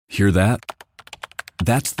Hear that?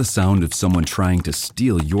 That's the sound of someone trying to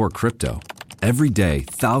steal your crypto. Every day,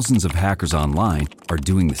 thousands of hackers online are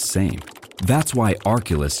doing the same. That's why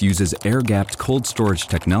Arculus uses air-gapped cold storage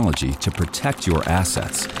technology to protect your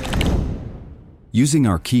assets. Using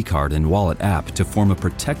our keycard and wallet app to form a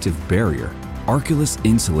protective barrier, Arculus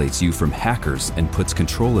insulates you from hackers and puts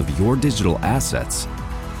control of your digital assets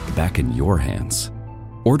back in your hands.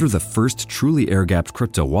 Order the first truly air-gapped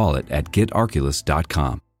crypto wallet at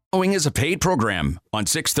getarculus.com. Following is a paid program on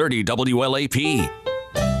 630 WLAP.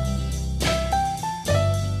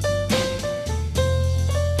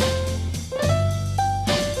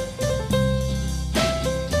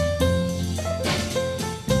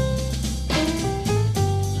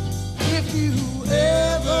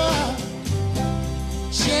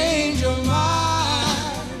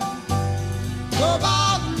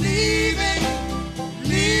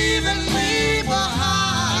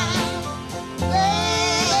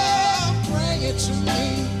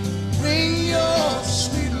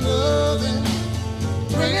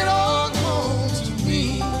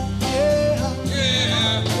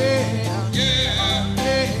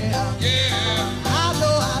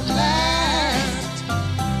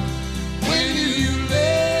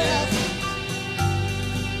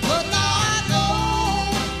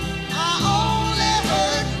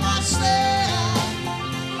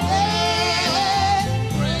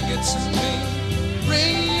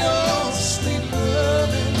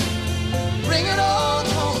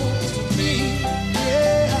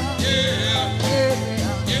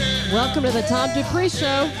 Welcome to the Tom Dupree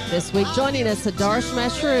Show. This week joining us, Adarsh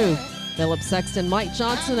Mashru, Philip Sexton, Mike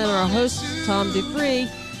Johnson, and our host, Tom Dupree.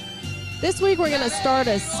 This week we're going to start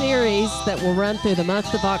a series that will run through the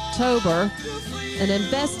month of October, an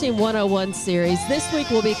Investing 101 series. This week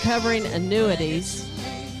we'll be covering annuities.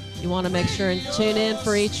 You want to make sure and tune in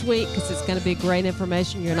for each week because it's going to be great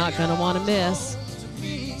information you're not going to want to miss.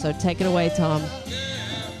 So take it away, Tom.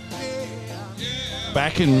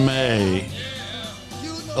 Back in May,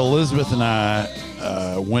 Elizabeth and I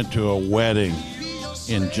went to a wedding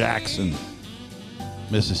in Jackson,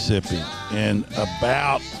 Mississippi, and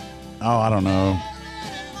about,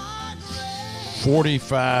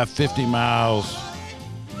 45, 50 miles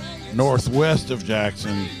northwest of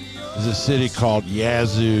Jackson is a city called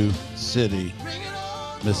Yazoo City,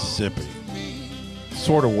 Mississippi.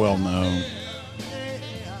 Sort of well known.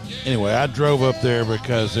 Anyway, I drove up there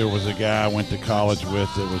because there was a guy I went to college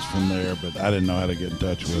with that was from there, but I didn't know how to get in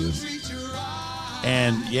touch with him.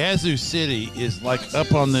 And Yazoo City is like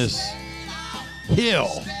up on this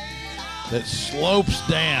hill that slopes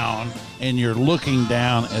down, and you're looking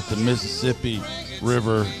down at the Mississippi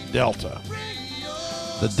River Delta.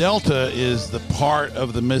 The Delta is the part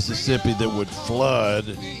of the Mississippi that would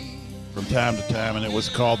flood from time to time, and it was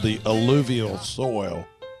called the alluvial soil.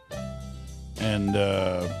 And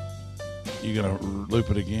you're going to loop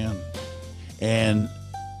it again. And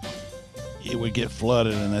it would get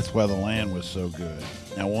flooded, and that's why the land was so good.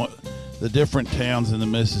 Now, the different towns in the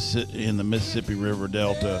Mississippi River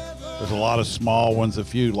Delta, there's a lot of small ones, a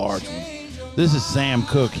few large ones. This is Sam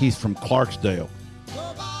Cook. He's from Clarksdale.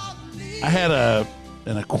 I had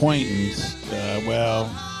an acquaintance.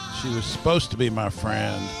 She was supposed to be my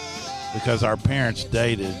friend because our parents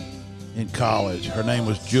dated in college. Her name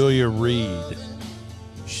was Julia Reed.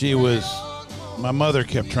 My mother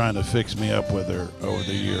kept trying to fix me up with her over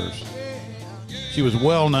the years. She was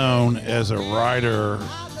well known as a writer,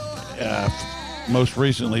 most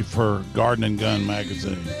recently for Garden and Gun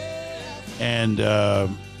magazine. And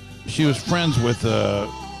she was friends with a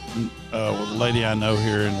lady I know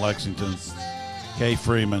here in Lexington, Kay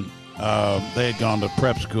Freeman. They had gone to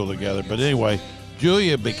prep school together. But anyway,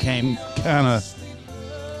 Julia became kind of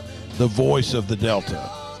the voice of the Delta.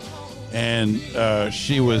 And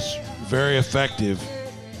she was very effective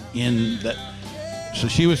in that. So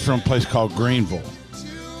she was from a place called Greenville.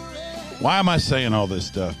 Why am I saying all this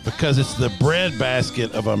stuff? Because it's the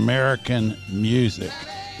breadbasket of American music.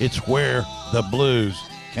 It's where the blues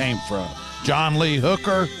came from. John Lee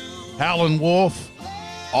Hooker, Howlin' Wolf,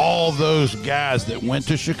 all those guys that went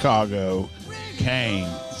to Chicago came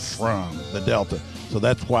from the Delta. So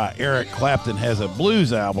that's why Eric Clapton has a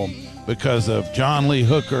blues album, because of John Lee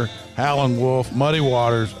Hooker, Howlin' Wolf, Muddy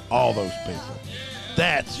Waters, all those people.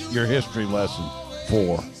 That's your history lesson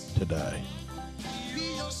for today.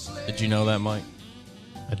 Did you know that, Mike?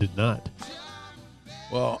 I did not.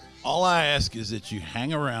 Well, all I ask is that you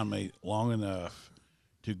hang around me long enough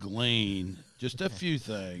to glean just a few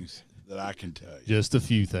things that I can tell you. Just a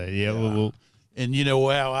few things. Yeah. We'll, and you know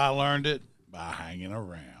how I learned it? By hanging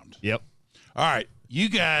around. Yep. All right. You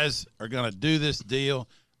guys are going to do this deal.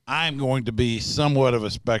 I'm going to be somewhat of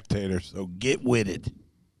a spectator, so get with it.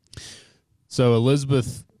 So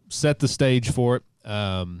Elizabeth set the stage for it.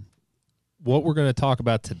 What we're going to talk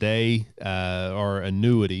about today are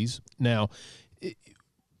annuities. Now,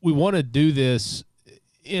 we want to do this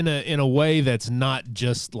in a way that's not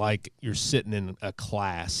just like you're sitting in a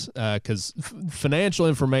class, because financial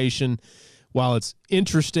information, while it's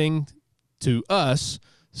interesting to us,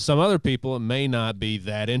 some other people it may not be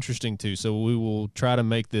that interesting to. So we will try to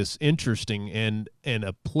make this interesting and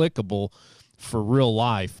applicable for real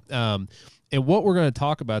life. And what we're going to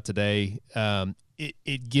talk about today,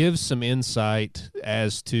 it gives some insight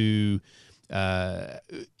as to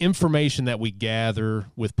information that we gather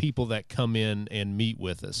with people that come in and meet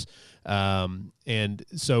with us. And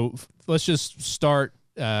so let's just start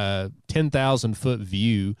 10,000-foot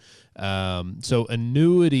view. So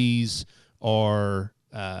annuities are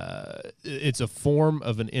it's a form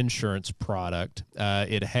of an insurance product.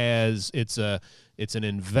 It's an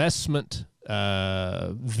investment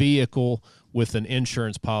vehicle with an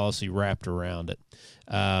insurance policy wrapped around it.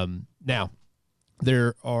 Now,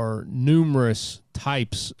 there are numerous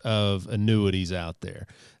types of annuities out there.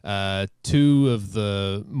 Two of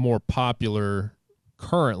the more popular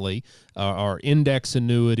currently are index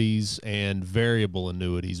annuities and variable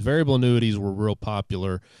annuities. Variable annuities were real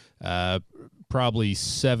popular probably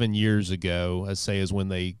 7 years ago, I'd say, is when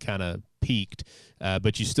they kind of peaked.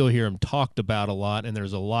 But you still hear them talked about a lot, and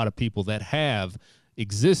there's a lot of people that have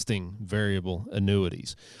existing variable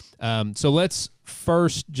annuities. So let's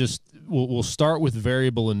first we'll start with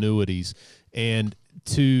variable annuities. And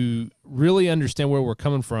to really understand where we're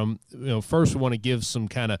coming from, first we want to give some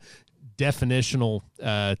kind of definitional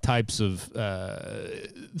types of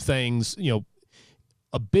things.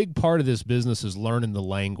 A big part of this business is learning the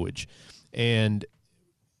language, and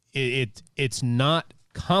it's not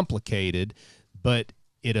complicated, but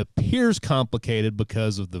it appears complicated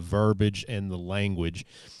because of the verbiage and the language.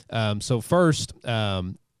 So first,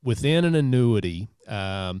 within an annuity,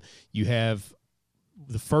 you have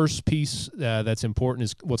the first piece that's important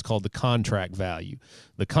is what's called the contract value.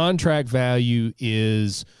 The contract value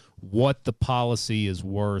is what the policy is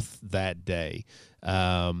worth that day.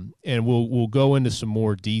 And we'll go into some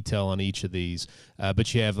more detail on each of these,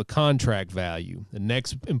 but you have the contract value. The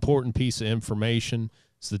next important piece of information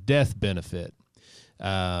is the death benefit.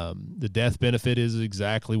 The death benefit is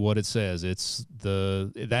exactly what it says. That's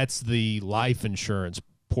the life insurance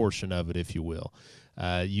portion of it, if you will.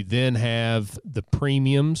 You then have the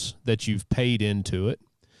premiums that you've paid into it.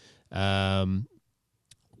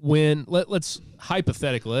 Let's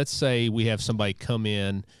hypothetically, let's say we have somebody come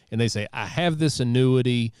in and they say, I have this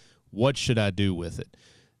annuity, what should I do with it?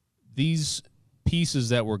 These pieces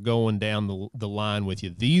that we're going down the line with you,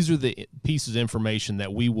 these are the pieces of information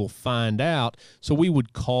that we will find out. So we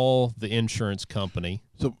would call the insurance company.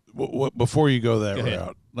 So before you go that ahead.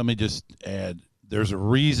 route, let me just add, there's a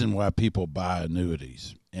reason why people buy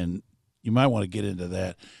annuities, and you might want to get into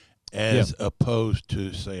that as opposed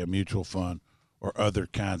to, say, a mutual fund or other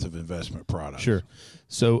kinds of investment products. Sure.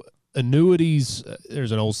 So annuities,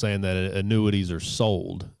 there's an old saying that annuities are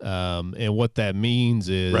sold. And what that means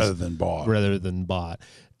is rather than bought.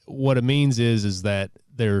 What it means is that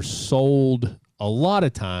they're sold a lot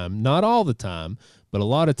of time, not all the time, but a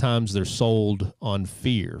lot of times they're sold on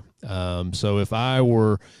fear. So if I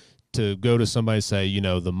were to go to somebody and say,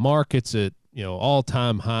 the market's at,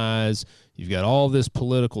 all-time highs, you've got all this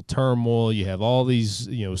political turmoil, you have all these,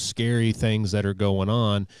 scary things that are going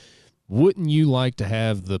on, wouldn't you like to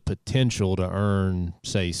have the potential to earn,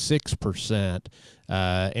 say, 6%,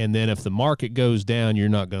 and then if the market goes down, you're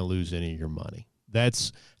not going to lose any of your money?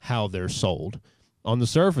 That's how they're sold. On the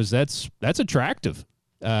surface, that's attractive,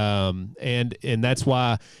 and that's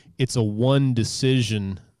why it's a one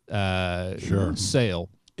decision sale.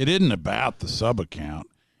 It isn't about the sub-account.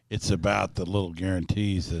 It's about the little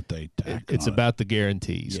guarantees that they tack It's on about the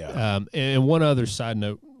guarantees. Yeah. And one other side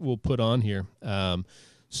note we'll put on here.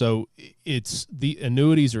 So it's the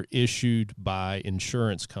annuities are issued by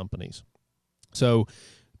insurance companies. So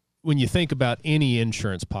when you think about any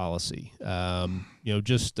insurance policy,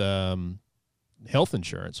 just health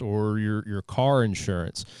insurance or your car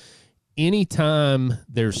insurance, anytime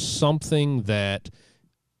there's something that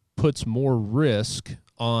puts more risk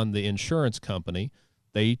on the insurance company,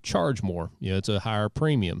 they charge more. It's a higher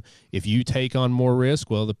premium. If you take on more risk,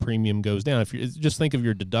 well, the premium goes down. If you just think of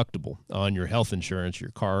your deductible on your health insurance,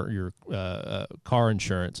 your car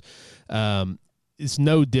insurance, it's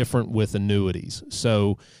no different with annuities.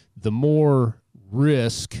 So the more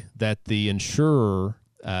risk that the insurer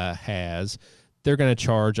has, they're going to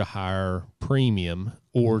charge a higher premium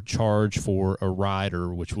or charge for a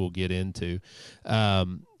rider, which we'll get into.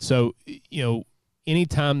 So,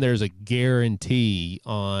 anytime there's a guarantee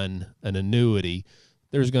on an annuity,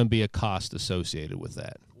 there's going to be a cost associated with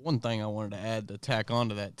that. One thing I wanted to add to tack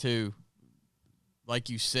onto that too, like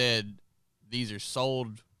you said, these are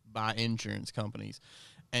sold by insurance companies.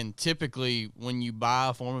 And typically when you buy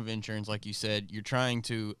a form of insurance, like you said, you're trying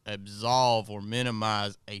to absolve or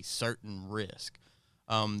minimize a certain risk.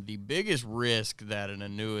 The biggest risk that an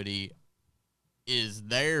annuity is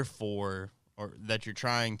there for, or that you're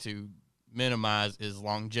trying to minimize, is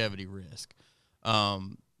longevity risk.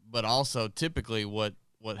 But also typically what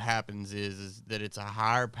happens is that it's a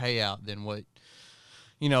higher payout than what,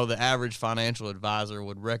 the average financial advisor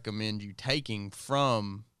would recommend you taking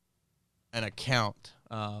from an account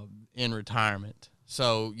in retirement.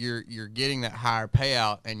 So you're getting that higher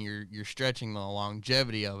payout, and you're stretching the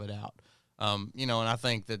longevity of it out. And I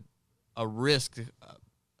think that a risk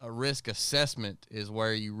assessment is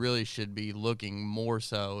where you really should be looking more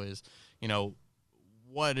so is,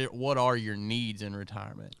 what are your needs in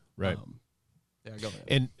retirement? Right. Yeah, go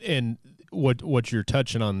ahead. And what you're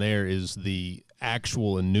touching on there is the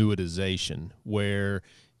actual annuitization, where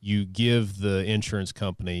you give the insurance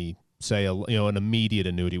company, say, an immediate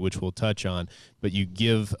annuity, which we'll touch on, but you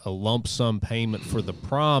give a lump sum payment for the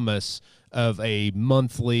promise of a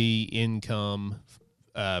monthly income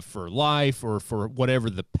for life, or for whatever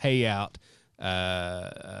the payout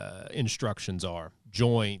instructions are,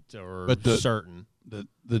 joint or certain.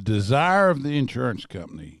 The desire of the insurance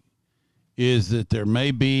company is that there may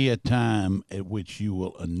be a time at which you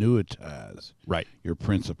will annuitize your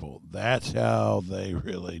principal. That's how they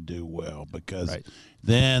really do well, because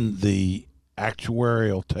then the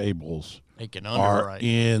actuarial tables are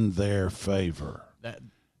in their favor.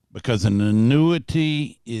 Because an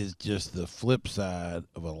annuity is just the flip side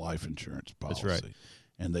of a life insurance policy. That's right.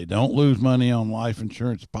 And they don't lose money on life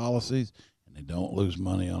insurance policies, and they don't lose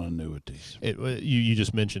money on annuities. You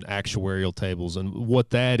just mentioned actuarial tables, and what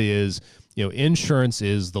that is, insurance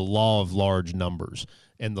is the law of large numbers,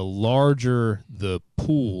 and the larger the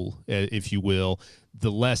pool, if you will,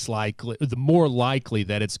 the more likely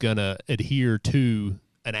that it's going to adhere to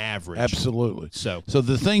an average. Absolutely. So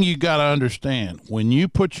the thing you got to understand, when you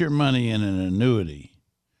put your money in an annuity,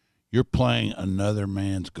 you're playing another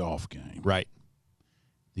man's golf game. Right.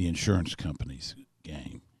 The insurance company's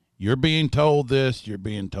game. You're being told this, you're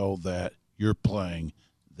being told that. You're playing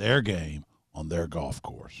their game on their golf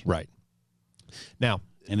course. Right. Now,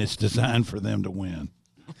 and it's designed for them to win.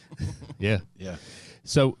 Yeah. Yeah.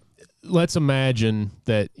 So let's imagine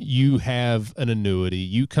that you have an annuity.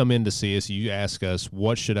 You come in to see us. You ask us,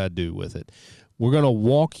 what should I do with it? We're going to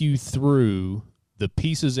walk you through the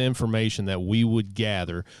pieces of information that we would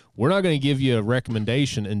gather. We're not going to give you a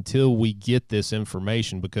recommendation until we get this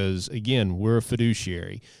information, because, again, we're a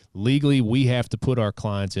fiduciary. Legally, we have to put our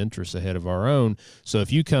clients' interests ahead of our own. So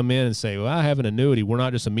if you come in and say, well, I have an annuity, we're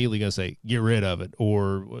not just immediately going to say, get rid of it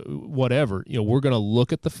or whatever. We're going to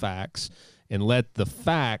look at the facts and let the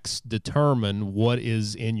facts determine what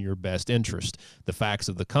is in your best interest, the facts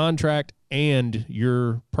of the contract and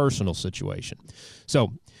your personal situation.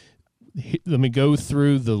 So let me go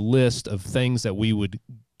through the list of things that we would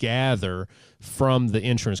gather from the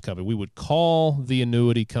insurance company. We would call the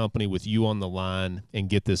annuity company with you on the line and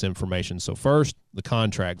get this information. So first, the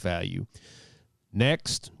contract value.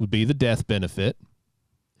 Next would be the death benefit.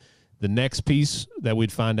 The next piece that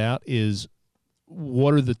we'd find out is,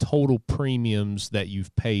 what are the total premiums that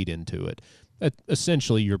you've paid into it?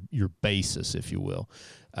 Essentially your basis, if you will.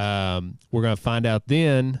 We're going to find out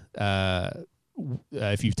then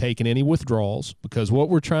if you've taken any withdrawals, because what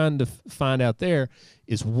we're trying to find out there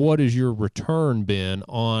is, what has your return been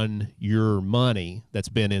on your money that's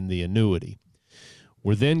been in the annuity.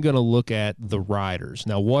 We're then going to look at the riders.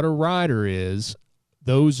 Now, what a rider is,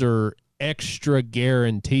 those are extra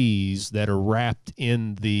guarantees that are wrapped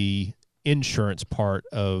in the insurance part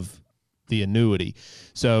of the annuity.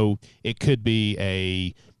 So it could be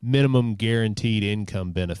a minimum guaranteed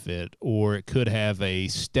income benefit, or it could have a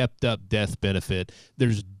stepped up death benefit.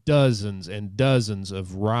 There's dozens and dozens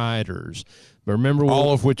of riders. But remember,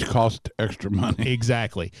 all of which cost extra money.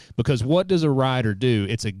 Exactly. Because what does a rider do?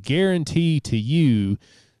 It's a guarantee to you.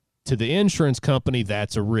 To the insurance company,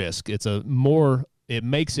 that's a risk. It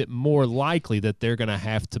makes it more likely that they're going to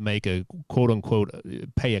have to make a quote-unquote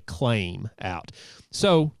pay a claim out.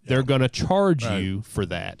 So they're going to charge you for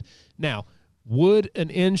that. Now, would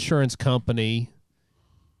an insurance company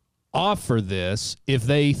offer this if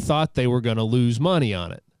they thought they were going to lose money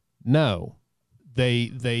on it? No.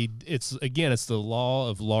 it's the law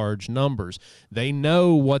of large numbers. They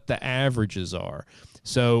know what the averages are.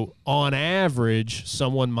 So on average,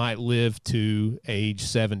 someone might live to age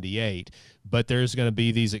 78, but there's going to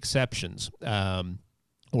be these exceptions,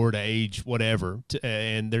 or to age whatever, but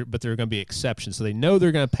there are going to be exceptions. So they know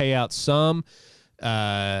they're going to pay out some,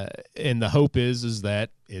 and the hope is that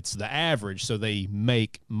it's the average, so they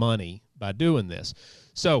make money by doing this.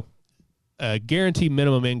 So guaranteed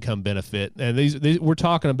minimum income benefit, and these we're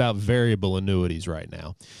talking about variable annuities right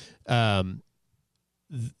now.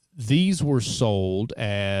 These were sold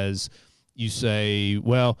as, you say,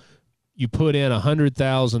 well, you put in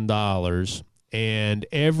 $100,000 and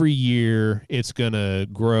every year it's going to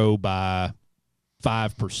grow by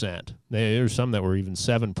 5%. There's some that were even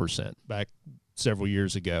 7% back several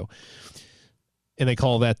years ago. And they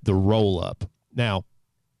call that the roll-up. Now,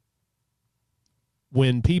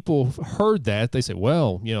 when people heard that, they say,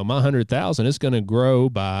 well, my 100,000 is going to grow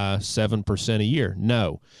by 7% a year.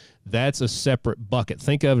 No. That's a separate bucket.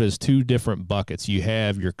 Think of it as two different buckets. You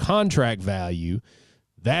have your contract value.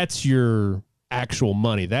 That's your actual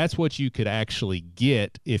money. That's what you could actually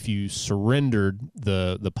get if you surrendered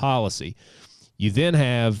the policy. You then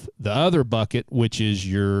have the other bucket, which is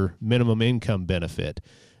your minimum income benefit.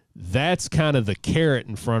 That's kind of the carrot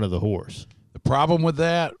in front of the horse. The problem with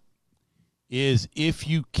that is if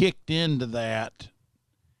you kicked into that,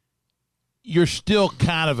 you're still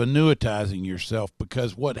kind of annuitizing yourself,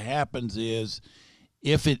 because what happens is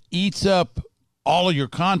if it eats up all of your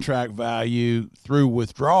contract value through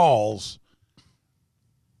withdrawals,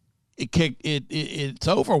 it's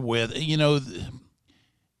over with.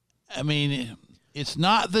 I mean, it's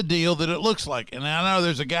not the deal that it looks like. And I know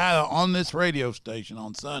there's a guy on this radio station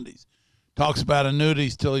on Sundays talks about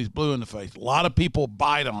annuities till he's blue in the face. A lot of people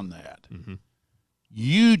bite on that. Mm-hmm.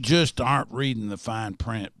 You just aren't reading the fine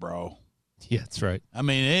print, bro. Yeah, that's right. I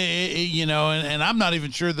mean, and I'm not even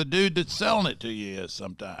sure the dude that's selling it to you is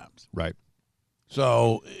sometimes. Right.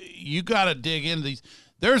 So you got to dig into these.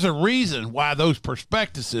 There's a reason why those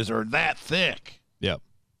prospectuses are that thick. Yep.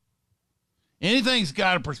 Anything's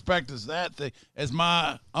got a prospectus that thick. As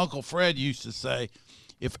my Uncle Fred used to say,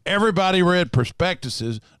 if everybody read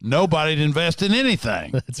prospectuses, nobody'd invest in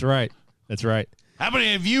anything. That's right. That's right. How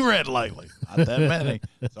many have you read lately? Not that many.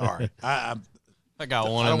 Sorry. I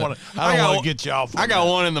got one. I don't want to get you off. I got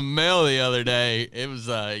one in the mail the other day. It was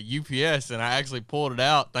UPS, and I actually pulled it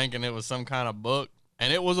out thinking it was some kind of book,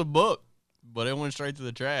 and it was a book, but it went straight to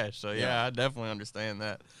the trash. So yeah, I definitely understand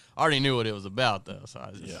that. I already knew what it was about, though. So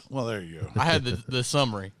I just, well, there you go. I had the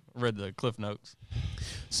summary, read the Cliff Notes.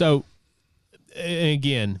 So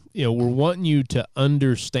again, we're wanting you to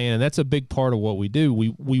understand. That's a big part of what we do.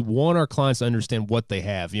 We want our clients to understand what they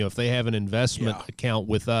have. If they have an investment account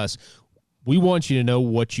with us, we want you to know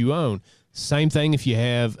what you own. Same thing if you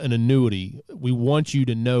have an annuity. We want you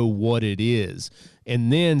to know what it is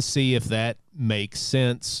and then see if that makes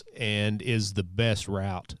sense and is the best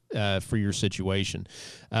route for your situation.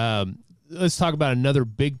 Let's talk about another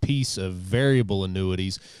big piece of variable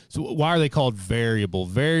annuities. So why are they called variable?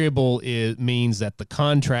 Variable means that the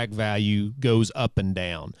contract value goes up and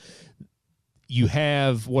down. You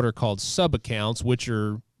have what are called sub-accounts, which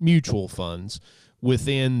are mutual funds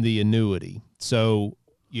within the annuity. So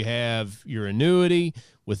you have your annuity.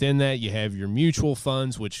 Within that, you have your mutual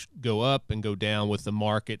funds, which go up and go down with the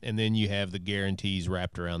market, and then you have the guarantees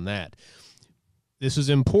wrapped around that. This is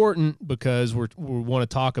important because we want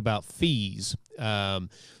to talk about fees.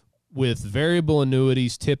 With variable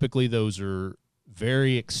annuities, typically those are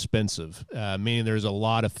very expensive, meaning there's a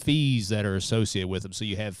lot of fees that are associated with them. So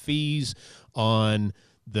you have fees on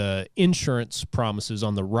the insurance promises,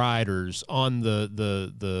 on the riders, on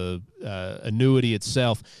the annuity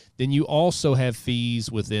itself. Then you also have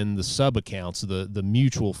fees within the sub-accounts, the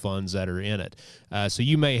mutual funds that are in it. So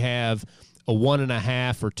you may have a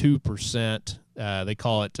 1.5% or 2%. They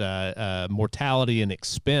call it mortality and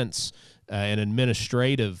expense, an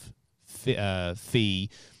administrative fee.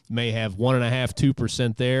 You may have 1.5%,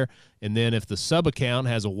 2% there. And then if the sub-account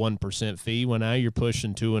has a 1% fee, well, now you're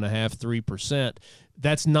pushing 2.5%, 3%.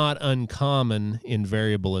 That's not uncommon in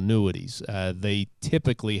variable annuities. They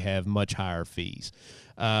typically have much higher fees.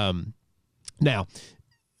 Now,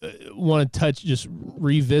 want to just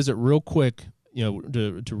revisit real quick,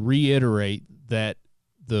 to reiterate that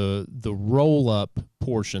the roll-up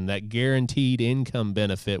portion, that guaranteed income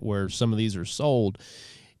benefit where some of these are sold,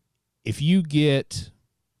 if you get,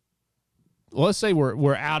 let's say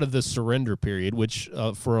we're out of the surrender period, which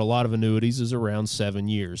for a lot of annuities is around 7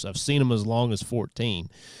 years. I've seen them as long as 14.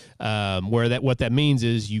 What that means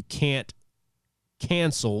is you can't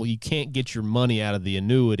cancel, you can't get your money out of the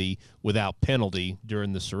annuity without penalty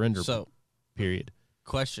during the surrender period.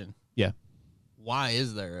 Question. Yeah. Why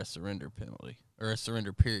is there a surrender penalty or a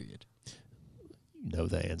surrender period? You know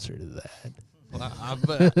the answer to that. Well, I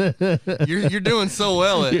bet you're doing so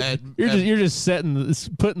well at you're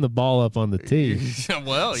just putting the ball up on the tee.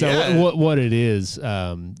 Well, so yeah. what it is,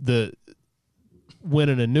 when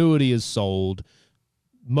an annuity is sold,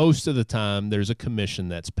 most of the time there's a commission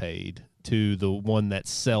that's paid to the one that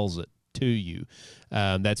sells it to you.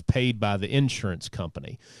 That's paid by the insurance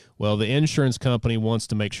company. Well, the insurance company wants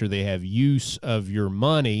to make sure they have use of your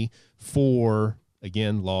money for,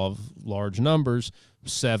 again, law of large numbers,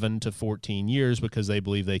 7 to 14 years, because they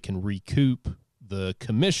believe they can recoup the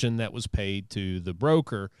commission that was paid to the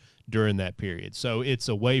broker during that period. So it's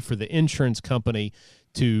a way for the insurance company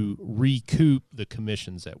to recoup the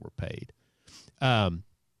commissions that were paid.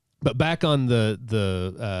 But back on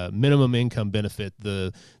the minimum income benefit,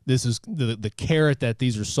 this is the carrot that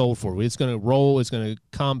these are sold for. It's going to roll. It's going to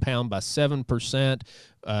compound by 7%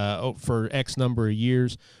 for X number of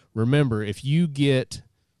years. Remember, if you get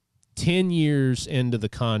 10 years into the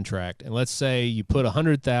contract, and let's say you put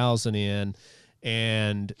 $100,000 in,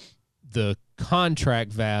 and the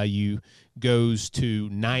contract value goes to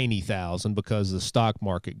 $90,000 because the stock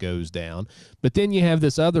market goes down. But then you have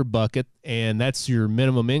this other bucket, and that's your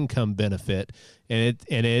minimum income benefit,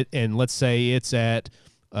 and let's say it's at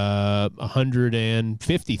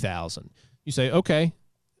 $150,000. You say, okay,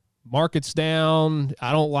 market's down.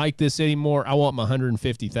 I don't like this anymore. I want my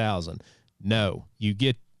 $150,000. No, you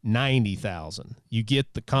get $90,000. You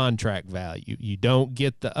get the contract value. You don't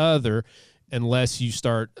get the other unless you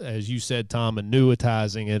start, as you said, Tom,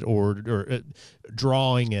 annuitizing it or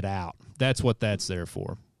drawing it out. That's what that's there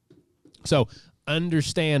for. So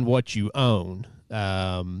understand what you own,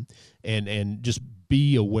 and just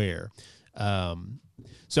be aware.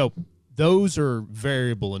 So those are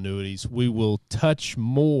variable annuities. We will touch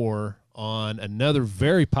more on another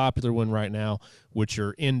very popular one right now, which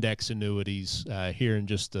are index annuities. Here in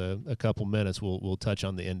just a couple minutes, we'll touch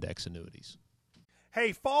on the index annuities.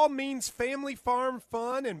 Hey, fall means family farm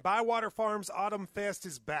fun, and Bywater Farms Autumn Fest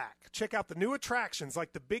is back. Check out the new attractions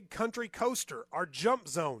like the Big Country Coaster, our Jump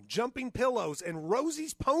Zone, Jumping Pillows, and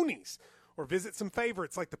Rosie's Ponies. Or visit some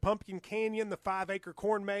favorites like the Pumpkin Canyon, the 5-Acre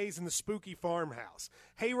Corn Maze, and the Spooky Farmhouse.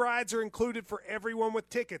 Hay rides are included for everyone with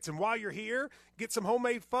tickets, and while you're here, get some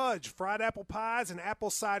homemade fudge, fried apple pies, and apple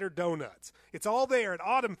cider donuts. It's all there at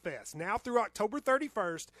Autumn Fest, now through October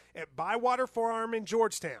 31st at Bywater Farm in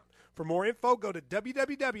Georgetown. For more info, go to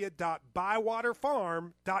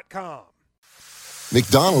www.bywaterfarm.com.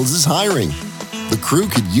 McDonald's is hiring. The crew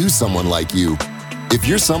could use someone like you. If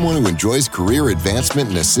you're someone who enjoys career advancement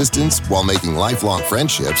and assistance while making lifelong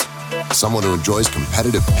friendships, someone who enjoys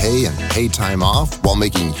competitive pay and paid time off while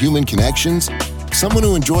making human connections, someone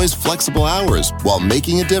who enjoys flexible hours while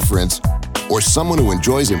making a difference, or someone who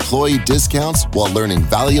enjoys employee discounts while learning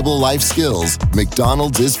valuable life skills,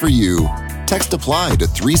 McDonald's is for you. Text APPLY to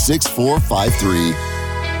 36453.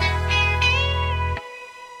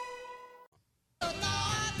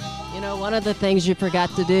 One of the things you forgot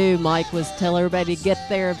to do, Mike, was tell everybody to get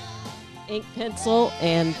their ink, pencil,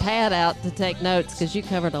 and pad out to take notes, because you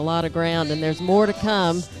covered a lot of ground, and there's more to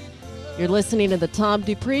come. You're listening to the Tom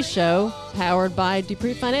Dupree Show, powered by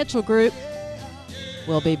Dupree Financial Group.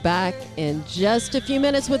 We'll be back in just a few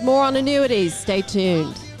minutes with more on annuities. Stay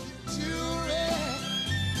tuned.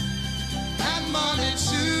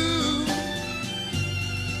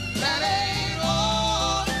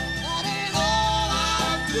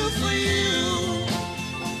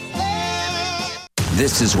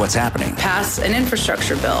 This is what's happening Pass an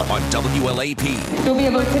infrastructure bill on WLAP. You'll be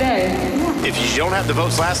a vote today. If you don't have the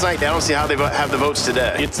votes last night, I don't see how they have the votes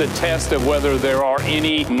today. It's a test of whether there are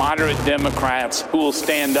any moderate Democrats who will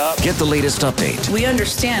stand up. Get the latest update. We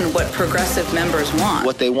understand what progressive members want.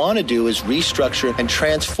 What they want to do is restructure and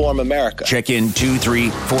transform America. Check in 2, 3,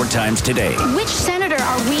 4 times today. Which senator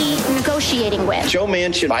are we negotiating with? Joe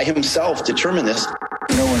Manchin by himself determined this.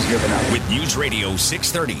 No one's giving up. With News Radio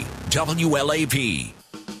 630 WLAP.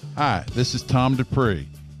 Hi, this is Tom Dupree.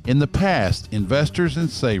 In the past, investors and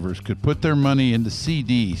savers could put their money into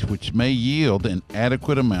CDs, which may yield an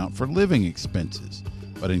adequate amount for living expenses.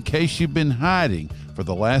 But in case you've been hiding, for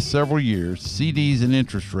the last several years, CDs and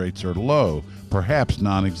interest rates are low, perhaps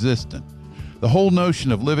non-existent. The whole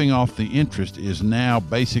notion of living off the interest is now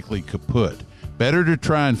basically kaput. Better to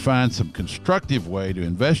try and find some constructive way to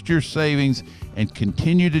invest your savings and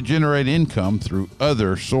continue to generate income through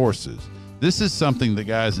other sources. This is something the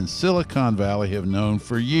guys in Silicon Valley have known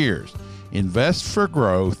for years. Invest for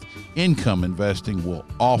growth. Income investing will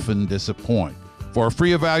often disappoint. For a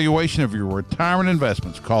free evaluation of your retirement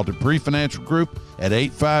investments, call Dupree Financial Group at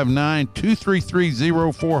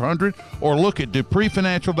 859-233-0400 or look at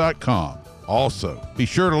dupreefinancial.com. Also, be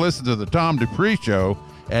sure to listen to the Tom Dupree Show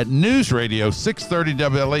at News Radio 630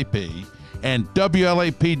 WLAP and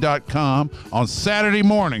WLAP.com on Saturday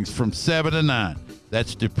mornings from 7 to 9.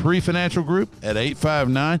 That's Dupree Financial Group at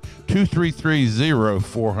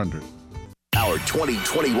 859-233-0400. Our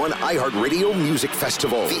 2021 iHeartRadio Music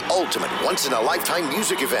Festival, the ultimate once-in-a-lifetime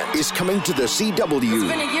music event, is coming to the CW.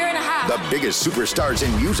 It's been a year and a half. The biggest superstars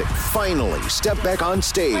in music finally step back on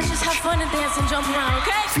stage. Let's just have fun and dance and jump around,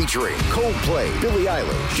 okay? Featuring Coldplay, Billie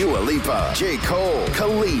Eilish, Dua Lipa, J. Cole,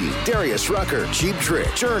 Khalid, Darius Rucker, Cheap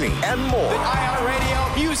Trick, Journey, and more. The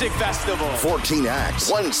iHeartRadio Music Festival. 14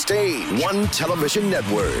 acts, one stage, one television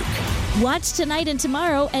network. Watch tonight and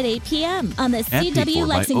tomorrow at 8 p.m. on the At CW P4 by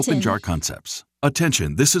Lexington. Open Jar Concepts.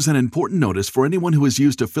 Attention, this is an important notice for anyone who has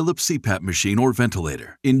used a Philips CPAP machine or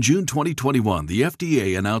ventilator. In June 2021, the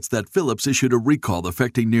FDA announced that Philips issued a recall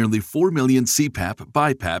affecting nearly 4 million CPAP,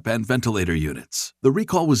 BiPAP, and ventilator units. The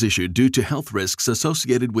recall was issued due to health risks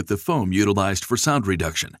associated with the foam utilized for sound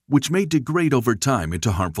reduction, which may degrade over time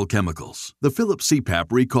into harmful chemicals. The Philips CPAP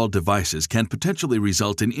recalled devices can potentially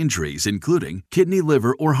result in injuries including kidney,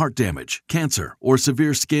 liver, or heart damage, cancer, or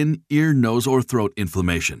severe skin, ear, nose, or throat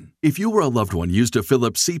inflammation. If you or a loved one used a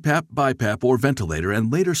Philips CPAP, BiPAP, or ventilator and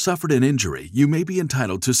later suffered an injury, you may be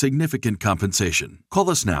entitled to significant compensation. Call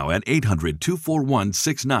us now at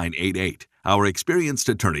 800-241-6988. Our experienced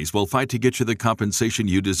attorneys will fight to get you the compensation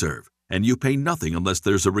you deserve, and you pay nothing unless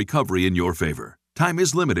there's a recovery in your favor. Time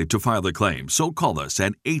is limited to file a claim, so call us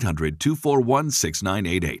at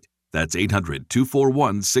 800-241-6988. That's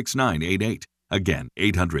 800-241-6988. Again,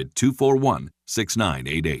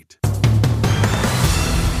 800-241-6988.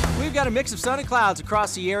 We've got a mix of sun and clouds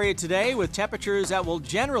across the area today with temperatures that will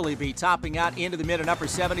generally be topping out into the mid and upper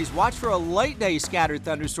 70s. Watch for a late day scattered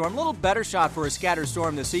thunderstorm. A little better shot for a scattered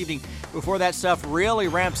storm this evening before that stuff really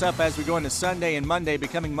ramps up as we go into Sunday and Monday,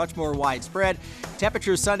 becoming much more widespread.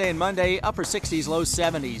 Temperatures Sunday and Monday, upper 60s, low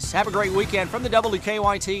 70s. Have a great weekend from the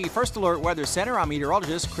WKYT First Alert Weather Center. I'm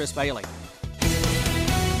meteorologist Chris Bailey.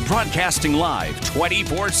 Broadcasting live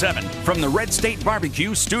 24/7 from the Red State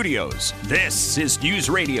Barbecue Studios. This is News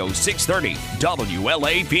Radio 630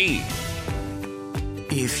 WLAP.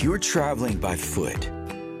 If you're traveling by foot,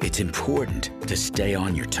 it's important to stay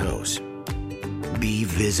on your toes. Be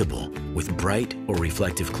visible with bright or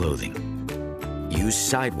reflective clothing. Use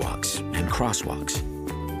sidewalks and crosswalks.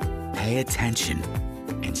 Pay attention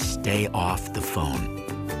and stay off the phone.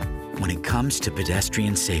 When it comes to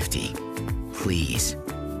pedestrian safety, please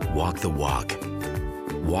walk the walk.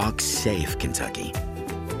 Walk safe, Kentucky.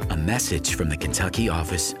 A message from the Kentucky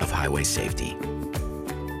Office of Highway Safety.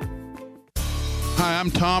 Hi,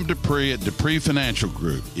 I'm Tom Dupree at Dupree Financial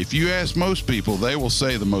Group. If you ask most people, they will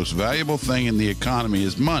say the most valuable thing in the economy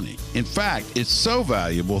is money. In fact, it's so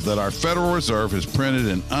valuable that our Federal Reserve has printed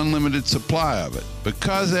an unlimited supply of it.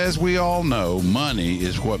 Because as we all know, money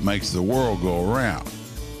is what makes the world go around.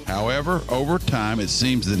 However, over time, it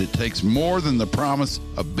seems that it takes more than the promise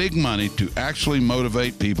of big money to actually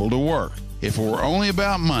motivate people to work. If it were only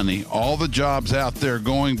about money, all the jobs out there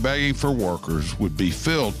going begging for workers would be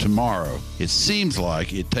filled tomorrow. It seems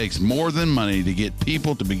like it takes more than money to get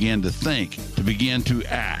people to begin to think, to begin to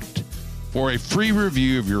act. For a free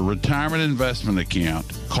review of your retirement investment account,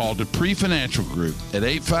 call Dupree Financial Group at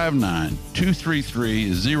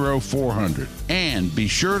 859-233-0400. And be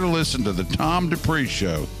sure to listen to the Tom Dupree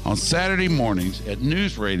Show on Saturday mornings at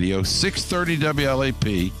News Radio 630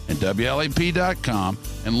 WLAP and WLAP.com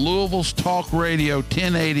and Louisville's Talk Radio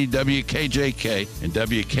 1080 WKJK and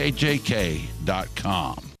WKJK.com.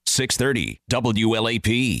 630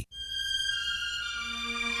 WLAP.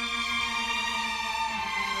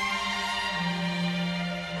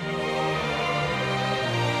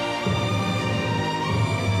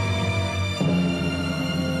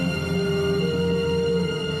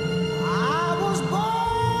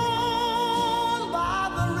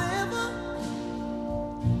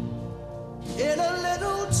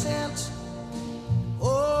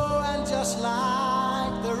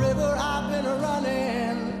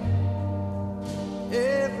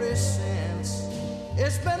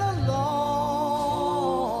 It's been a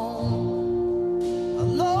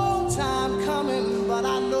long time coming, but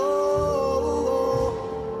I know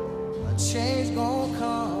a change gonna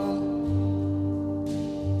come.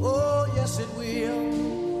 Oh, yes it will.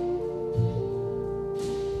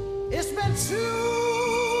 It's been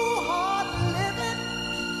too hard living,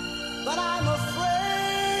 but I'm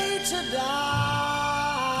afraid to die.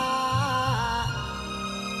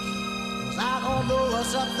 'Cause I don't know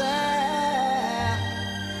what's up there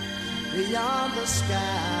beyond the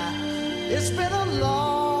sky. It's been a long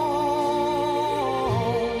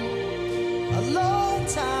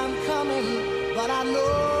time coming, but I know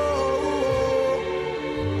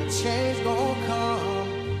a change gonna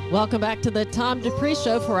come. Welcome back to the Tom Dupree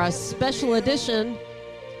Show for our special edition,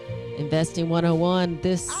 Investing 101,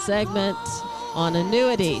 this segment on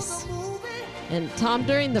annuities. And Tom,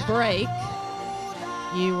 during the break,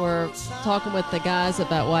 you were talking with the guys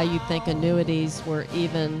about why you think annuities were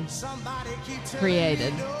even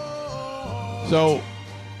created. So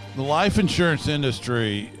the life insurance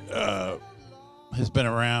industry has been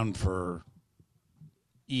around for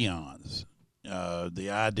eons. The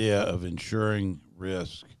idea of insuring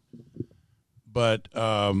risk. But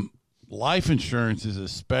life insurance is a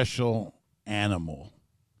special animal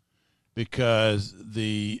because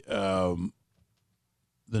the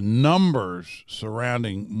numbers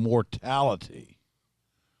surrounding mortality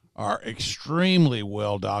are extremely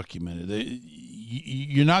well documented.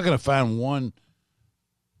 You're not going to find one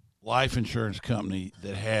life insurance company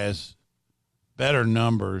that has better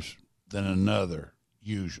numbers than another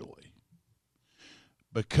usually,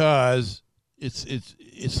 because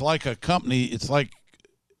it's like a company. It's like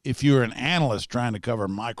if you're an analyst trying to cover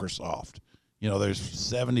Microsoft. You know, there's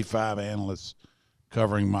 75 analysts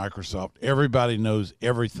covering Microsoft. Everybody knows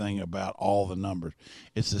everything about all the numbers.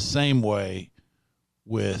 It's the same way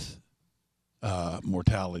with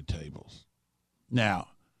mortality tables. Now,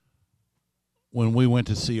 when we went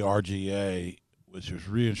to see RGA, which was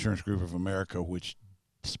Reinsurance Group of America, which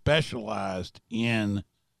specialized in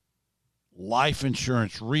life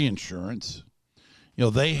insurance reinsurance, you know,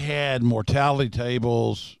 they had mortality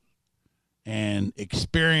tables and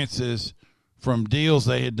experiences from deals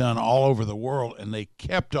they had done all over the world, and they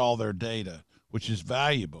kept all their data, which is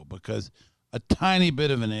valuable because a tiny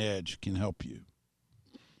bit of an edge can help you.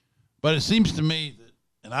 But it seems to me that,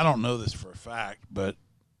 and I don't know this for a fact, but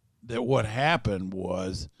that what happened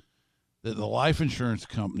was that the life insurance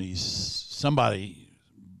companies, somebody,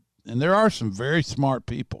 and there are some very smart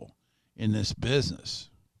people in this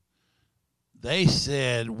business, they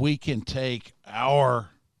said we can take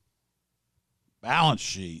our balance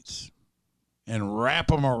sheets and wrap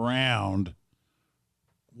them around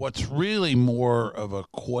what's really more of a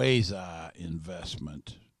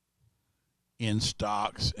quasi-investment in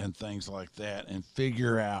stocks and things like that, and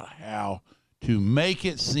figure out how to make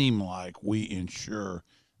it seem like we insure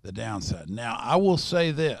the downside. Now, I will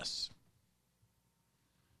say this.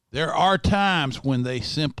 There are times when they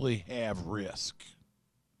simply have risk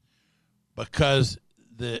because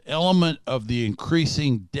the element of the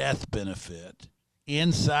increasing death benefit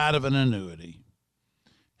inside of an annuity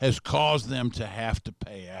has caused them to have to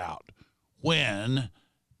pay out when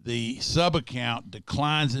the sub-account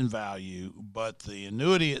declines in value, but the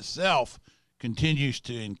annuity itself continues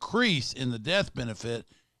to increase in the death benefit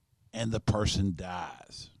and the person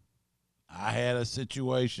dies. I had a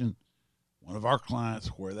situation, one of our clients,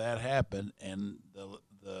 where that happened, and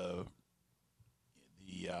the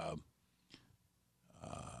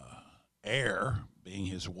heir, being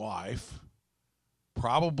his wife,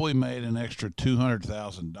 probably made an extra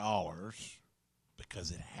 $200,000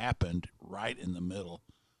 because it happened right in the middle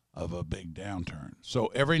of a big downturn.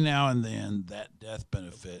 So every now and then that death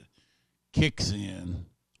benefit kicks in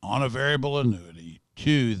on a variable annuity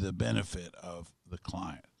to the benefit of the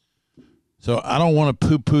client. So I don't want to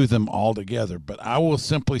poo-poo them all together, but I will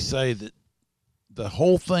simply say that the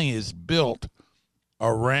whole thing is built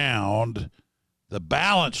around the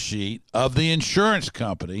balance sheet of the insurance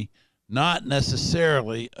company, not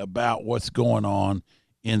necessarily about what's going on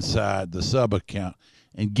inside the sub-account.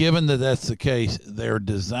 And given that that's the case, they're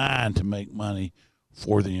designed to make money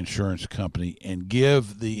for the insurance company and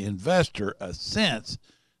give the investor a sense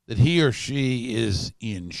that he or she is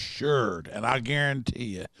insured. And I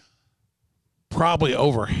guarantee you, probably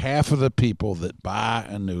over half of the people that buy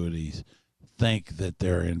annuities think that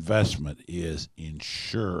their investment is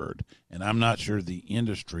insured. And I'm not sure the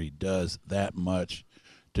industry does that much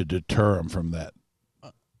to deter them from that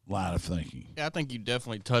line of thinking. Yeah, I think you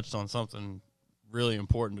definitely touched on something really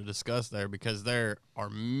important to discuss there, because there are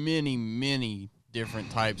many, many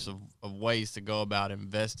different types of ways to go about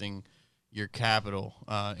investing your capital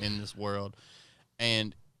in this world.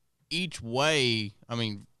 And each way, I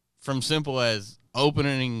mean, from simple as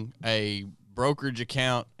opening a brokerage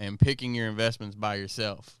account and picking your investments by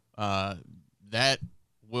yourself, that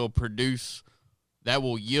will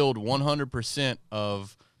yield 100%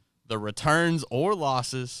 of the returns or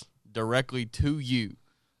losses directly to you.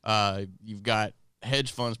 You've got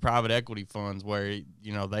hedge funds, private equity funds, where,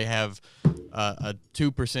 you know, they have a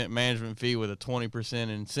 2% management fee with a 20%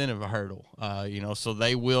 incentive hurdle. So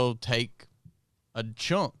they will take a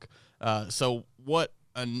chunk. So what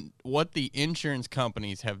the insurance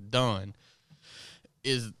companies have done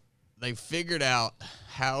is they figured out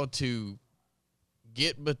how to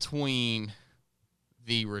get between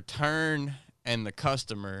the return and the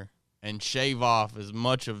customer and shave off as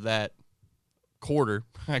much of that quarter,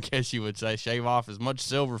 I guess you would say, shave off as much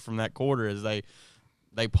silver from that quarter as they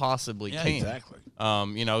possibly can. Exactly.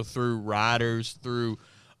 Through riders, through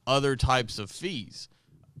other types of fees,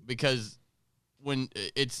 because when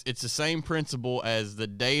it's the same principle as the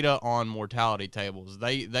data on mortality tables.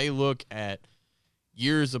 They look at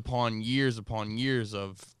years upon years upon years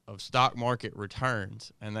of stock market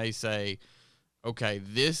returns, and they say, okay,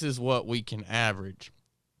 this is what we can average.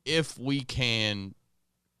 If we can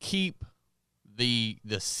keep the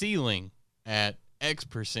ceiling at X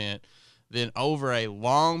percent, then over a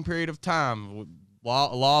long period of time,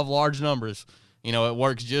 law of large numbers, it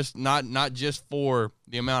works just not just for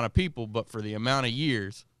the amount of people, but for the amount of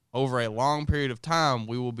years. Over a long period of time,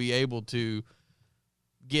 we will be able to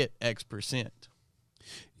get X percent.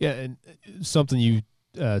 Yeah, and something you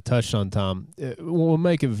touched on, Tom, we'll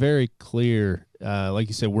make it very clear, like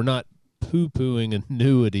you said, we're not poo-pooing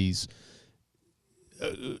annuities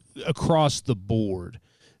across the board.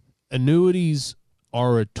 Annuities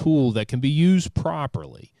are a tool that can be used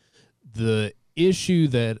properly. The issue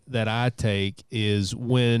that I take is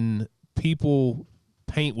when people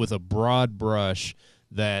paint with a broad brush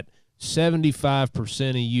that 75%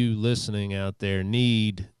 of you listening out there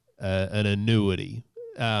need an annuity.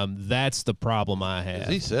 That's the problem I have.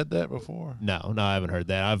 Has he said that before? No, I haven't heard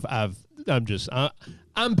that.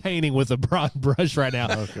 I'm painting with a broad brush right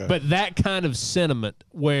now. Okay. But that kind of sentiment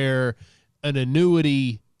where an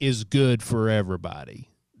annuity is good for everybody.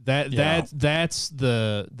 That's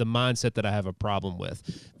the mindset that I have a problem with.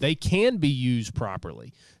 They can be used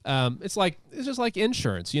properly. It's just like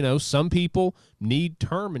insurance. Some people need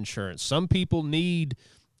term insurance. Some people need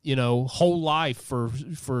whole life for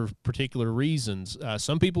particular reasons.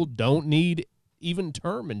 Some people don't need even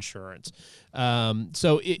term insurance.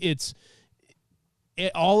 So it's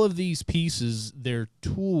all of these pieces, they're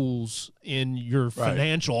tools in your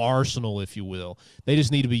financial arsenal, if you will. They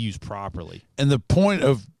just need to be used properly. And the point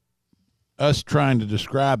of us trying to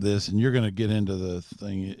describe this, and you're going to get into the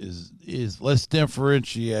thing, is let's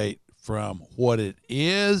differentiate from what it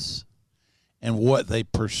is and what they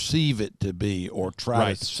perceive it to be or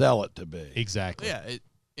try to sell it to be. Exactly. Yeah,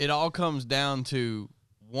 it all comes down to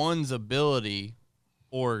one's ability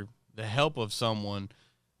or the help of someone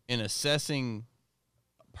in assessing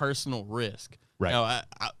personal risk. Right. Now,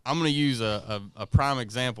 I'm going to use a prime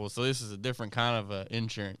example. So this is a different kind of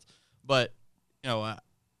insurance. But,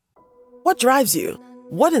 what drives you?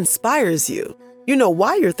 What inspires you? You know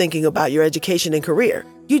why you're thinking about your education and career.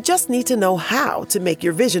 You just need to know how to make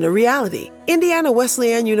your vision a reality. Indiana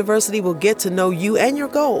Wesleyan University will get to know you and your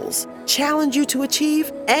goals, challenge you to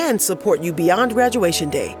achieve, and support you beyond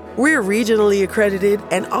graduation day. We're regionally accredited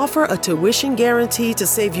and offer a tuition guarantee to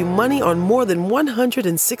save you money on more than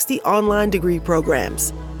 160 online degree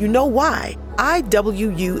programs. You know why?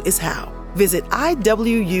 IWU is how. Visit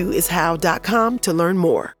IWUishow.com to learn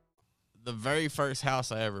more. The very first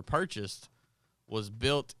house I ever purchased was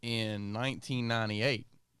built in 1998.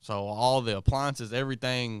 So all the appliances,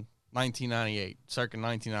 everything, 1998, circa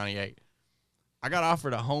 1998. I got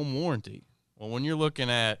offered a home warranty. Well, when you're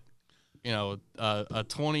looking at, a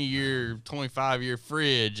 20-year, 25-year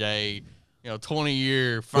fridge, a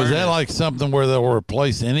 20-year furnace. Was that like something where they'll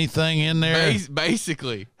replace anything in there?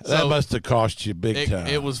 Basically. That must have cost you big time.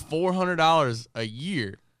 It was $400 a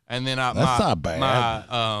year. And then that's not bad.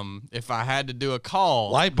 If I had to do a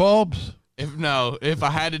call. Light bulbs? If I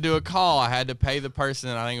had to do a call, I had to pay the person,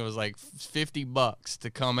 I think it was like $50 to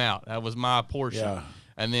come out. That was my portion. Yeah.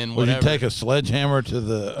 And then would you take a sledgehammer to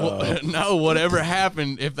the no, whatever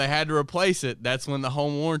happened, if they had to replace it, that's when the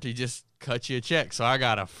home warranty just cut you a check. So I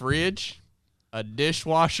got a fridge, a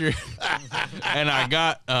dishwasher, and I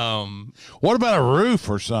got what about a roof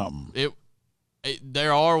or something?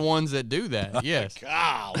 There are ones that do that, yes.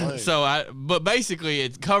 Golly. But basically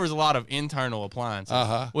it covers a lot of internal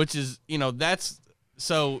appliances, which is,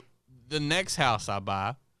 so the next house I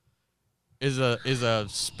buy is a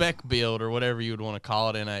spec build or whatever you would want to call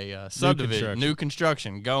it in a subdivision, new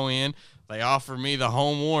construction. Go in, they offer me the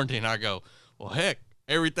home warranty, and I go, well, heck,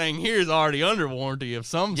 everything here is already under warranty of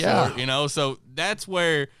some sort, So that's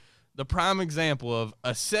where the prime example of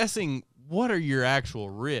assessing what are your actual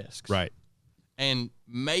risks. Right. And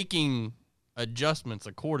making adjustments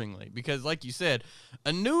accordingly. Because like you said,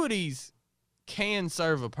 annuities, can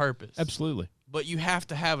serve a purpose. Absolutely. But you have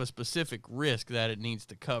to have a specific risk that it needs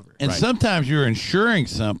to cover. And sometimes you're insuring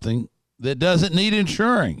something that doesn't need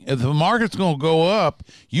insuring. If the market's going to go up,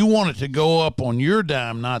 you want it to go up on your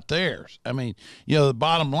dime, not theirs. I mean, the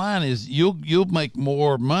bottom line is you'll make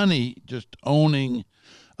more money just owning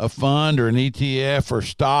a fund or an ETF or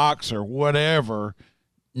stocks or whatever,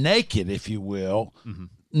 naked, if you will,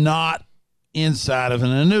 not inside of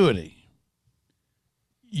an annuity.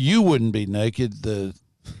 You wouldn't be naked. The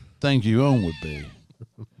things you own would be.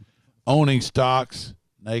 Owning stocks,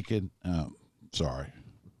 naked. Sorry.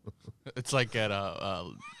 It's like at a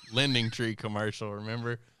Lending Tree commercial,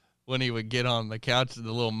 remember? When he would get on the couch,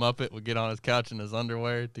 the little Muppet would get on his couch in his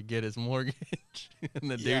underwear to get his mortgage, and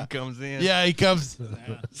the dude comes in. Yeah, he comes.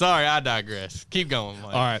 Sorry, I digress. Keep going,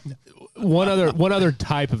 Mike. All right. One other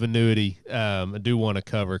type of annuity I do want to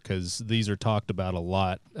cover, because these are talked about a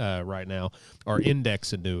lot right now, are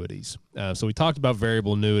index annuities. So we talked about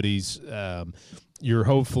variable annuities. You're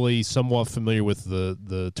hopefully somewhat familiar with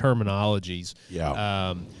the terminologies.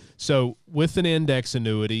 Yeah. So with an index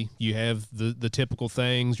annuity, you have the typical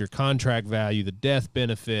things, your contract value, the death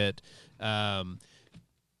benefit.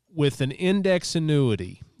 With an index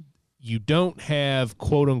annuity, you don't have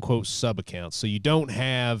quote-unquote sub-accounts. So you don't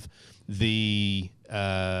have the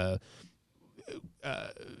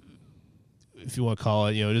if you want to call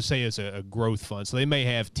it, just say it's a growth fund. So they may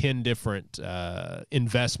have 10 different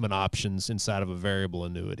investment options inside of a variable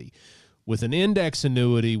annuity. With an index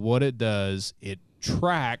annuity, what it does, it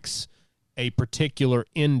tracks a particular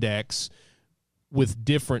index with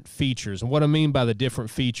different features. And what I mean by the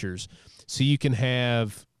different features, so you can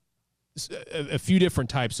have a few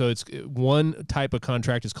different types. So it's one type of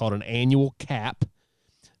contract is called an annual cap.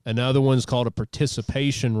 Another one's called a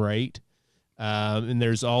participation rate. And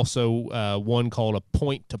there's also one called a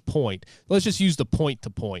point-to-point. Let's just use the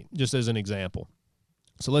point-to-point just as an example.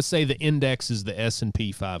 So let's say the index is the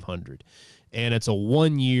S&P 500, and it's a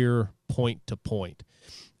 1-year point-to-point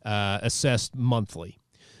assessed monthly.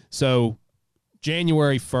 So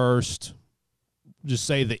January 1st, just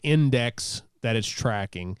say the index that it's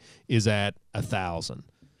tracking is at 1,000.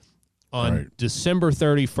 On December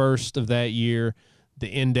 31st of that year, the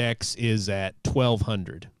index is at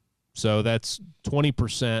 1,200. So that's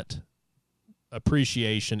 20%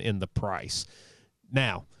 appreciation in the price.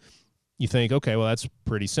 Now, you think, okay, well, that's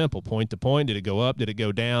pretty simple. Point to point, did it go up? Did it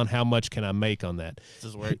go down? How much can I make on that?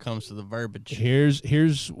 This is where it comes to the verbiage.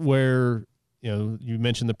 Here's where, you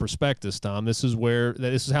mentioned the prospectus, Tom. This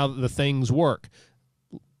is how the things work.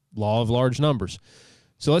 Law of large numbers.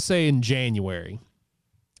 So let's say in January,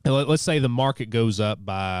 and let's say the market goes up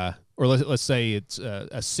by, or let's say it's a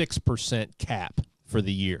 6% cap for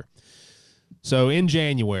the year. So in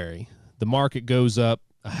January, the market goes up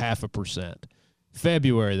 0.5%.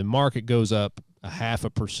 February, the market goes up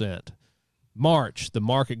 0.5%. March, the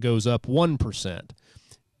market goes up 1%.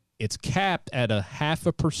 It's capped at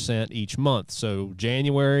 0.5% each month. So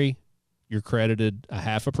January, you're credited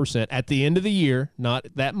 0.5% at the end of the year, not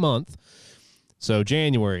that month. So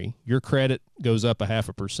January, your credit goes up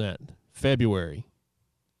 0.5%. February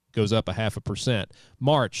goes up 0.5%.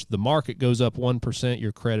 March, the market goes up 1%,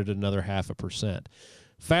 you're credited another 0.5%.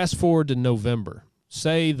 Fast forward to November.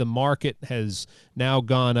 Say the market has now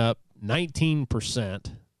gone up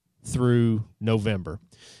 19% through November.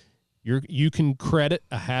 You can credit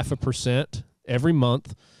 0.5% every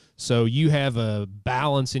month, so you have a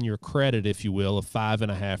balance in your credit, if you will, of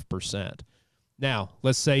 5.5%. Now,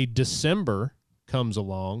 let's say December comes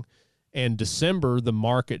along, and December the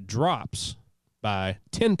market drops by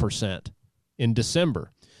 10% in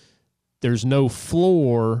December. There's no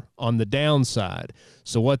floor on the downside.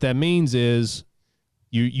 So what that means is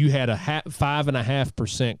you had a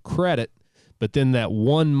 5.5% credit, but then that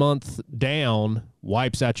 1 month down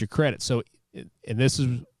wipes out your credit. So, and this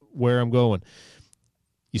is where I'm going.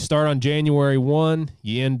 You start on January 1,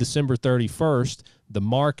 you end December 31st. The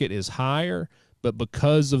market is higher, but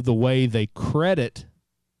because of the way they credit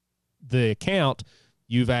the account,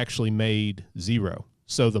 you've actually made zero.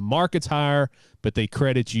 So the market's higher, but they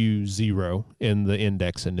credit you zero in the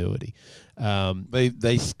index annuity.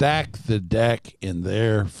 They stack the deck in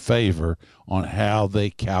their favor on how they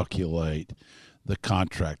calculate the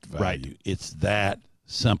contract value. Right. It's that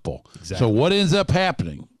simple. Exactly. So what ends up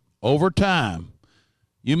happening over time,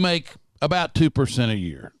 you make about 2% a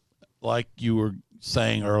year, like you were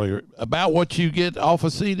saying earlier, about what you get off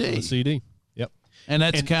a CD. A CD, yep. And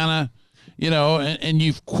that's kind of, and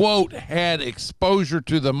you've, quote, had exposure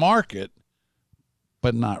to the market,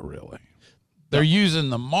 but not really. They're using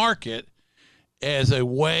the market as a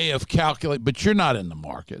way of calculating, but you're not in the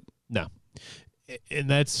market. No. and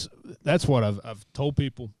that's what I've told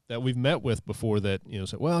people that we've met with before that,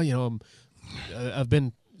 say, well, I've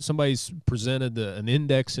been, somebody's presented an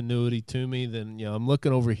index annuity to me, then, I'm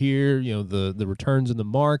looking over here, the returns in the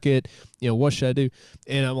market, what should I do?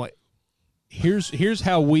 And I'm like, here's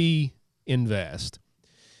how we invest.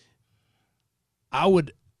 I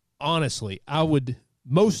would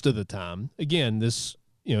most of the time, again, this,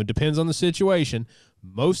 depends on the situation.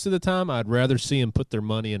 Most of the time, I'd rather see them put their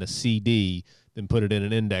money in a CD than put it in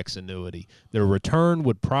an index annuity. Their return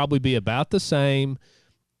would probably be about the same,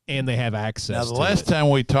 and they have access to it. Now, the last time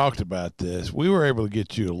we talked about this, we were able to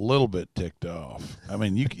get you a little bit ticked off. I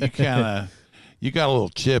mean, you kind of you got a little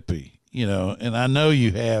chippy, and I know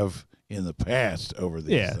you have in the past over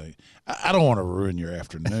these things. I don't want to ruin your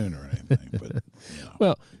afternoon or anything, but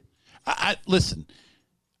well, I listen.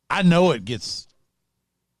 I know it gets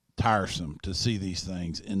tiresome to see these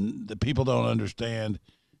things, and the people don't understand,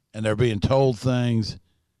 and they're being told things,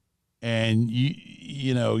 and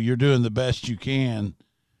you're doing the best you can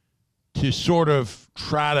to sort of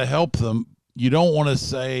try to help them. You don't want to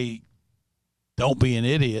say, don't be an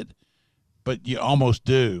idiot, but you almost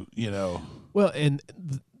do, Well, and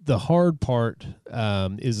the hard part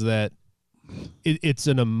is that it's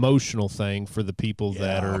an emotional thing for the people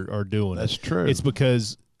that are doing it. That's true. It's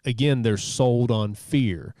because, again, they're sold on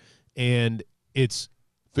fear, and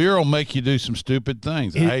fear will make you do some stupid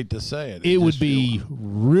things. I hate to say it. It would be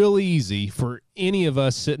real easy for any of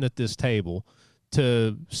us sitting at this table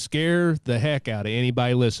to scare the heck out of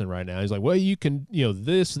anybody listening right now. He's like, well, you can,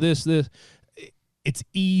 this. It's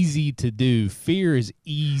easy to do. Fear is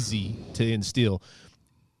easy to instill.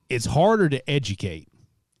 It's harder to educate.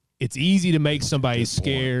 It's easy to make somebody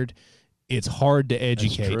scared. It's hard to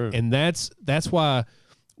educate. And that's why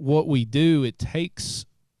what we do, it takes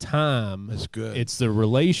time. That's good. It's the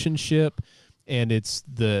relationship, and it's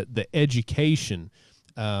the education.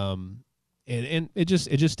 And it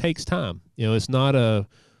just takes time. It's not a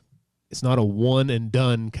one and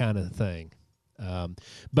done kind of thing.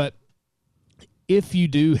 But if you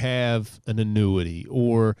do have an annuity,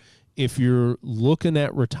 or if you're looking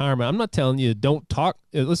at retirement, I'm not telling you don't talk.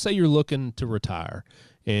 Let's say you're looking to retire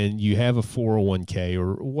and you have a 401k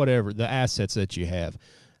or whatever, the assets that you have.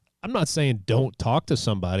 I'm not saying don't talk to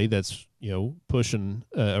somebody that's, pushing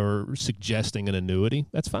or suggesting an annuity.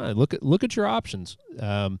 That's fine. Look at your options.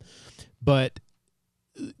 But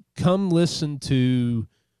come listen to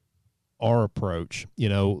our approach.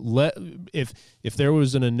 If there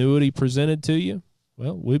was an annuity presented to you,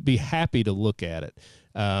 well, we'd be happy to look at it.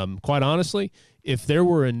 Quite honestly, if there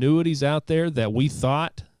were annuities out there that we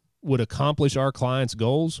thought would accomplish our clients'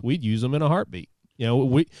 goals, we'd use them in a heartbeat.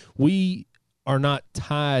 We are not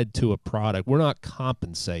tied to a product. We're not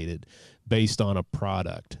compensated based on a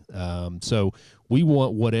product. So we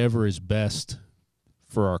want whatever is best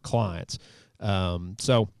for our clients.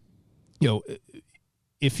 So,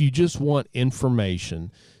 if you just want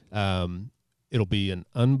information, it'll be an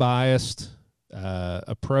unbiased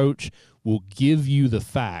approach. We'll give you the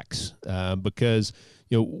facts because,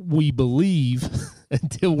 we believe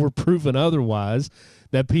until we're proven otherwise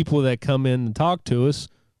that people that come in and talk to us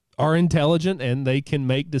are intelligent and they can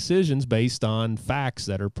make decisions based on facts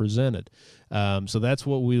that are presented. So that's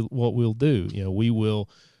what we'll do. We will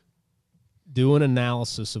do an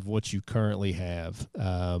analysis of what you currently have.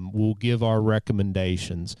 We'll give our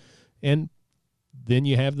recommendations, and then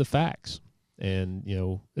you have the facts, and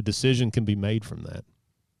a decision can be made from that.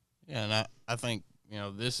 Yeah, and I think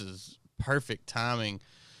this is perfect timing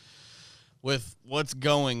with what's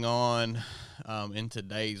going on in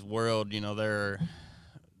today's world.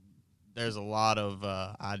 There's a lot of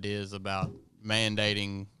ideas about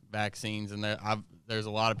mandating vaccines, and there's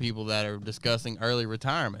a lot of people that are discussing early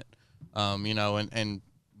retirement. And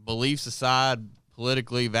beliefs aside,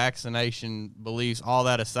 politically, vaccination beliefs, all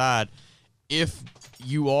that aside, if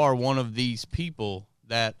you are one of these people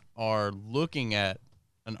that are looking at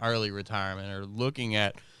an early retirement or looking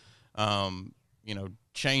at,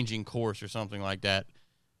 changing course or something like that,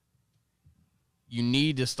 you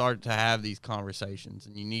need to start to have these conversations,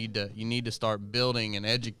 and you need to start building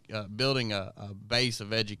building a base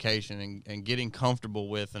of education and getting comfortable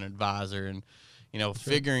with an advisor, and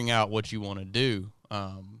figuring out what you want to do.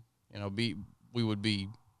 We would be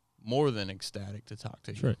more than ecstatic to talk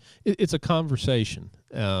to you. Sure. It's a conversation.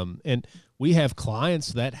 And we have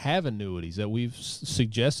clients that have annuities that we've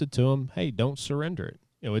suggested to them, hey, don't surrender it.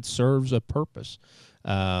 It serves a purpose.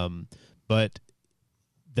 But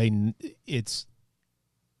it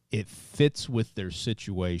fits with their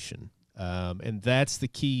situation. And that's the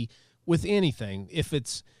key with anything. If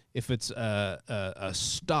it's a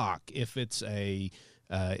stock, if it's a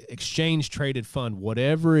exchange traded fund,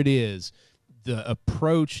 whatever it is, the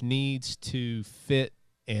approach needs to fit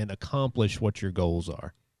and accomplish what your goals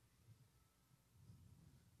are.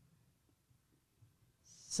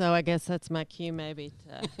 So I guess that's my cue maybe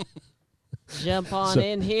to jump on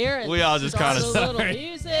in here and we all just start kind of a little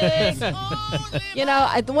music. You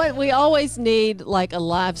know, we always need like a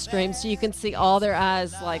live stream so you can see all their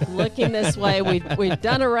eyes like looking this way. We've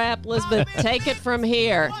done a wrap. Elizabeth, take it from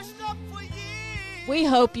here. We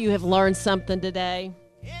hope you have learned something today.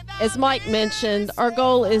 As Mike mentioned, our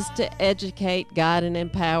goal is to educate, guide, and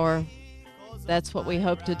empower. That's what we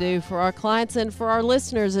hope to do for our clients and for our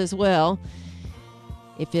listeners as well.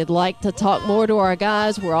 If you'd like to talk more to our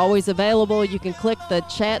guys, we're always available. You can click the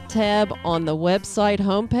chat tab on the website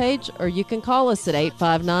homepage, or you can call us at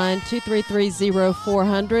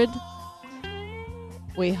 859-233-0400.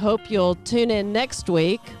 We hope you'll tune in next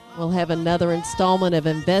week. We'll have another installment of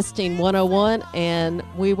Investing 101, and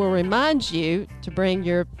we will remind you to bring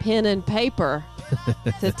your pen and paper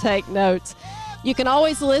to take notes. You can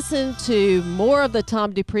always listen to more of the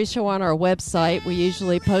Tom Dupree Show on our website. We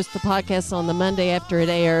usually post the podcast on the Monday after it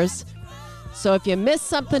airs. So if you missed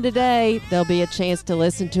something today, there'll be a chance to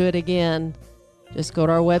listen to it again. Just go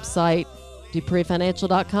to our website,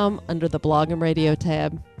 DupreeFinancial.com, under the Blog and Radio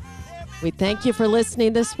tab. We thank you for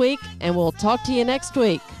listening this week, and we'll talk to you next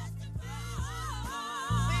week.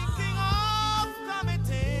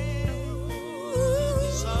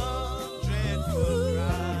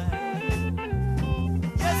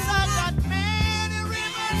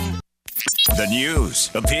 The news,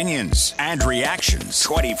 opinions, and reactions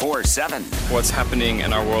 24/7. What's happening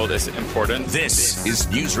in our world is important. This is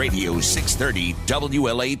News Radio 630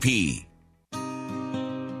 WLAP.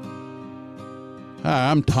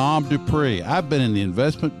 Hi, I'm Tom Dupree. I've been in the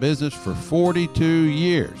investment business for 42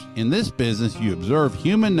 years. In this business, you observe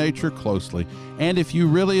human nature closely, and if you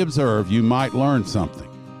really observe, you might learn something.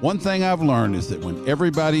 One thing I've learned is that when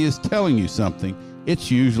everybody is telling you something,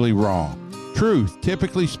 it's usually wrong. Truth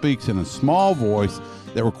typically speaks in a small voice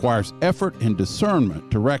that requires effort and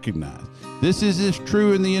discernment to recognize. This is as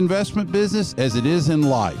true in the investment business as it is in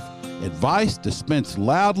life. Advice dispensed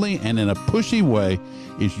loudly and in a pushy way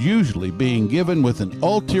is usually being given with an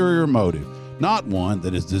ulterior motive, not one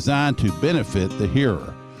that is designed to benefit the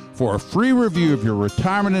hearer. For a free review of your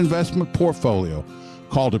retirement investment portfolio,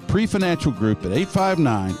 call Dupree Financial Group at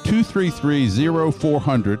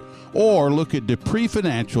 859-233-0400 or look at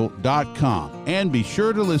DupreeFinancial.com. And be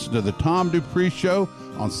sure to listen to the Tom Dupree Show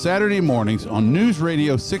on Saturday mornings on News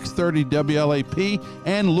Radio 630 WLAP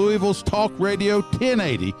and Louisville's Talk Radio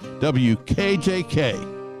 1080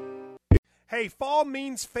 WKJK. Hey, fall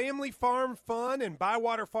means family farm fun, and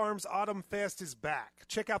Bywater Farms Autumn Fest is back.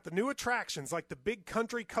 Check out the new attractions like the Big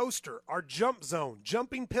Country Coaster, our Jump Zone,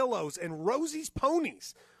 Jumping Pillows, and Rosie's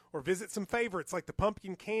Ponies. Or visit some favorites like the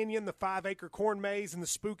Pumpkin Canyon, the 5-acre corn maze, and the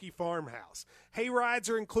Spooky Farmhouse. Hay rides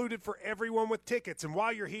are included for everyone with tickets, and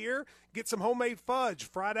while you're here, get some homemade fudge,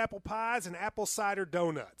 fried apple pies, and apple cider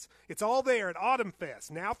donuts. It's all there at Autumn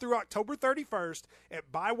Fest, now through October 31st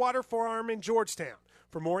at Bywater Farm in Georgetown.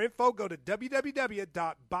 For more info, go to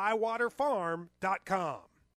www.bywaterfarm.com.